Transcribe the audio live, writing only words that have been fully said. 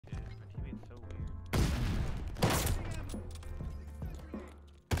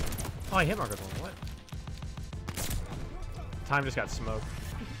Oh, I hit marker one. What? Time just got smoked.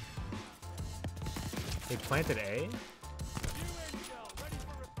 They planted A?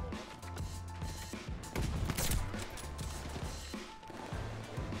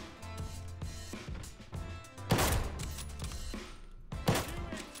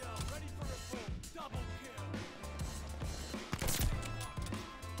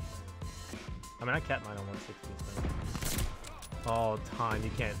 I mean, I kept mine on 160. So. Oh, time. You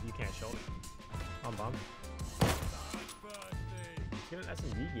can't shoulder. I'm bummed. Let's get an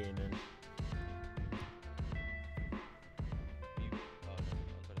SMD game in.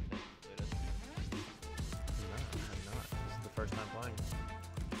 I'm not. This is the first time playing.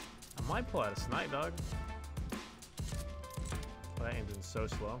 I might pull out a snipe, dog. Oh, that aim's been so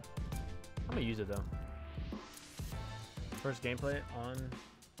slow. I'm gonna use it though. First gameplay on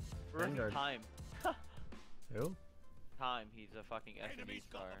Vanguard. Time. Who? Time. He's a fucking SMD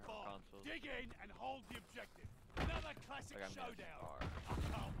star on console. Dig in and hold the objective. Another classic Like showdown. I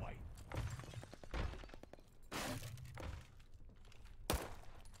can't wait.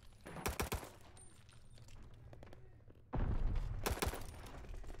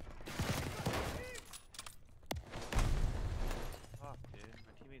 Fuck, dude.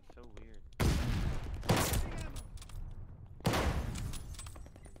 My teammate's so weird.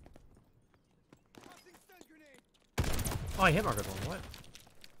 Oh, I hit marker one. What?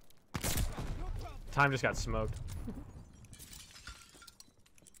 Time just got smoked.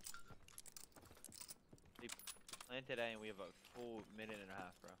 They planted A and we have a full minute and a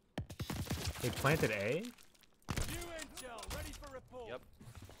half, bro. They planted A? New intel, ready for report. Yep.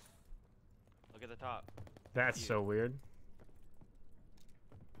 Look at the top. That's so weird.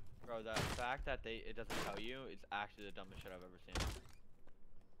 Bro, the fact that it doesn't tell you is actually the dumbest shit I've ever seen.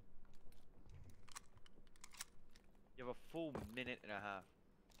 You have a full minute and a half.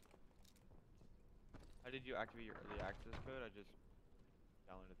 How did you activate your early access code? I just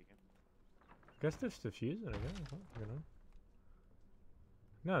downloaded the game. Guess they're diffusing it again. You know.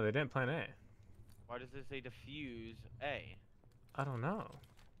 No, they didn't plan A. Why does this say diffuse A? I don't know.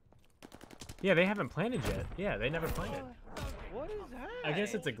 Yeah, they haven't planted yet. Yeah, they never planted. What is that? I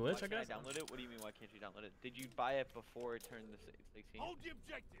guess it's a glitch, Why I guess. can't I download it? What do you mean, why can't you download it? Did you buy it before it turned the 16? Hold the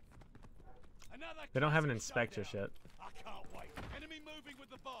objective. Another They don't have an classic inspect just showdown. yet. I can't wait. Enemy moving with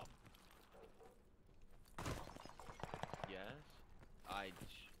the bomb. Yes. I've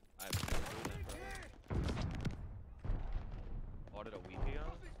never heard that, bro. Audit a week ago?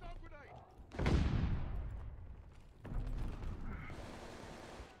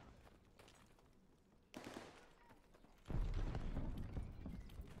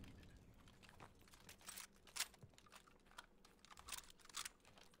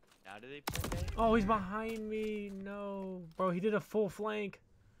 Now do they play? Oh, he's behind me. No. Bro, he did a full flank.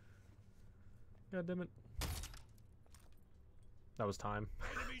 God damn it. That was time.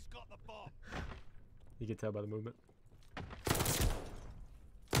 Enemy's got the bomb. You can tell by the movement.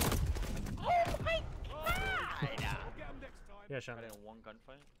 Oh my god! We'll get them next time. Yeah, Sean. Got in one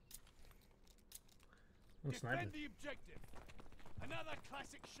gunfight? I'm sniping. Defend the objective. Another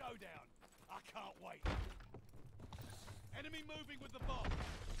classic showdown. I can't wait. Enemy moving with the bomb.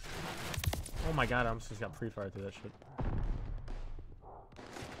 Oh my god, I almost just got pre-fired through that shit.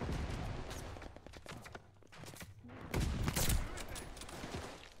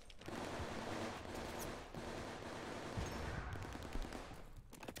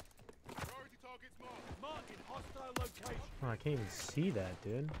 Priority targets marked. Marking hostile location. Oh, I can't even see that,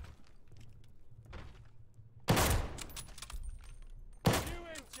 dude. New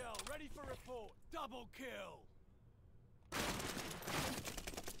intel, ready for report. Double kill.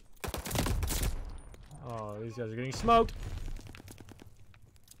 Oh, these guys are getting smoked.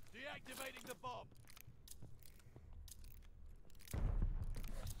 Deactivating the bomb.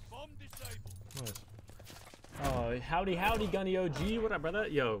 Bomb disabled. Nice. Oh, howdy, Gunny OG. What up, brother?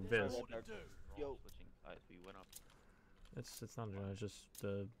 Yo, Viz. What to do? Yo. Switching sides, we went up. It's not a drone, it's just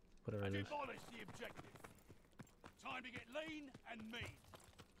whatever And it is. demolish the objective. Time to get lean and mean.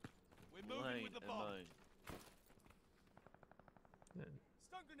 We're moving with the bomb.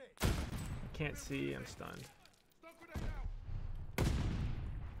 Stun grenade. Can't see, I'm stunned. Stun grenade out.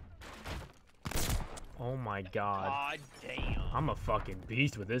 Oh my god. God damn. I'm a fucking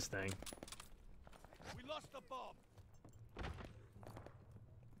beast with this thing. We lost the bomb.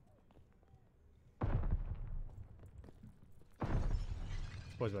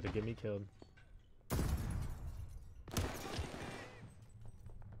 This boy's about to get me killed.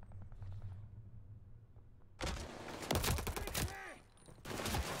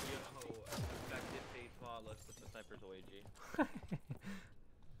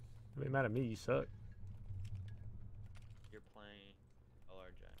 Don't be mad at me, you suck. You're playing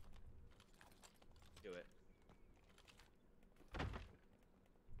LRJ. Do it.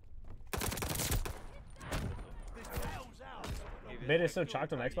 This hell's ours. Beta is so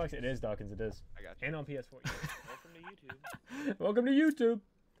chalked on Xbox? It is, Dawkins, it is. I got you. And on PS4. Welcome to YouTube. Welcome to YouTube.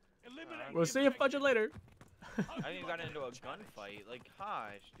 Eliminate We'll the see you fudge objective. later. I haven't even gotten into a gunfight. Like,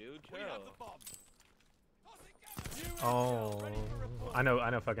 gosh, dude, We have chill. the bomb. You Oh, ready for report. I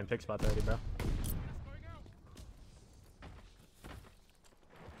know fucking pick spot already, bro.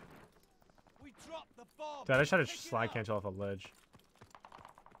 We dropped the bomb. Dude, I just tried to Pick it slide up. cancel off a ledge.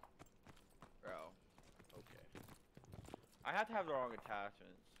 Bro. Okay. I have to have the wrong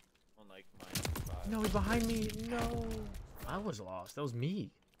attachments on, like, my 5. No, he's behind me. No. I was lost. That was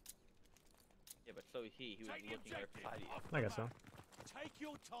me. Yeah, but so he. He was Take the looking right objective. beside you. Off I the guess so. map. Take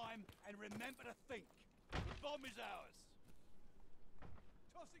your time and remember to think. The bomb is ours.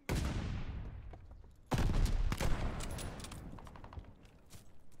 Tossing the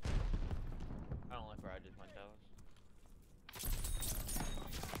I don't like where I just went, Dallas.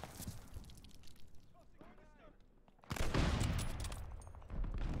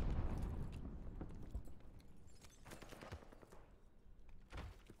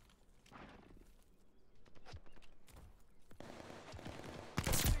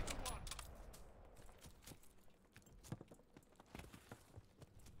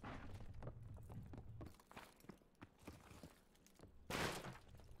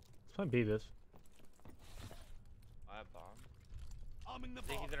 Let's play Beavis. I have bomb. arming the I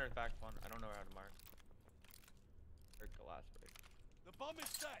think bomb. he's in our back one. I don't know how to mark. Or glass break. The bomb is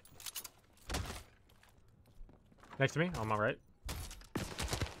set. Next to me, on my right.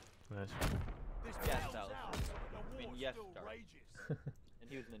 Nice. This Yes, hell's Dallas. ours. The I mean, war yes, still Dark. rages. And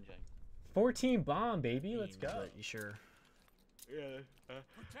he was ninjing. 14 bomb, baby. Let's go. You sure? Yeah.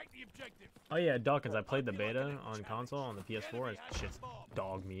 Protect the objective. Oh yeah, Dawkins. I played the beta on console on the PS4. And shit's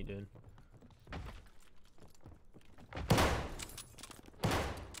dog meat, dude.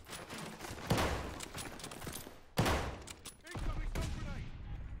 Incoming stun grenade.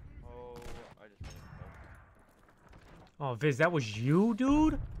 Oh, I just made a Oh, Viz, that was you,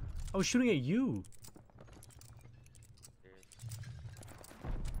 dude? I was shooting at you. Serious.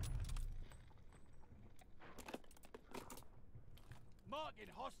 Marking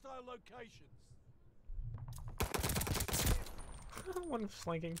hostile locations. One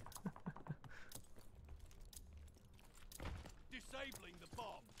flanking. Disabling the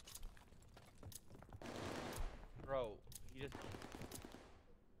bomb. Bro, he just.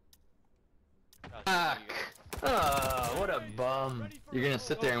 Ah, what a bum. You're gonna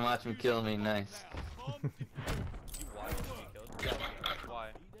sit there and watch him kill me, nice. Bomb defused. Why was he killed? Why?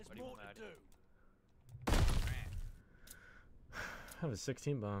 There's What do you more mad? to do. I have a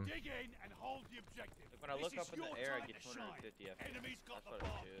 16 bomb. Dig in and hold the objective. Like when I This look is up in the your air, I time get to shine. 250 FPS. Enemy's got That's the what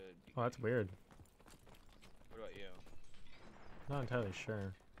bomb. it should be. Oh, that's weird. What about you? Not entirely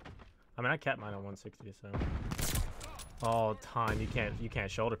sure. I mean, I capped mine on 160, so. All time. You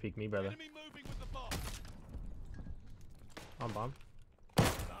can't shoulder peek me, brother. Enemy moving with the bomb. On bomb.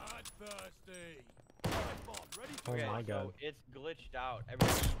 Bloodthirsty. Live bomb ready for Oh Okay, my god. So it's glitched out. Every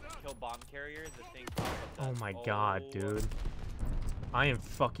time you kill bomb carriers, the thing pops up. Oh that- my god, Oh. dude. I am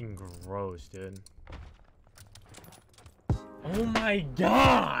fucking gross, dude. Oh my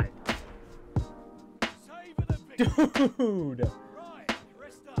god! savor the victory. Dude! Right,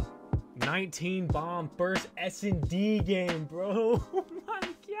 rest up. 19 bomb first S&D game, bro. Oh my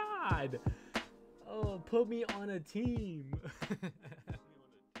god! Oh, put me on a team.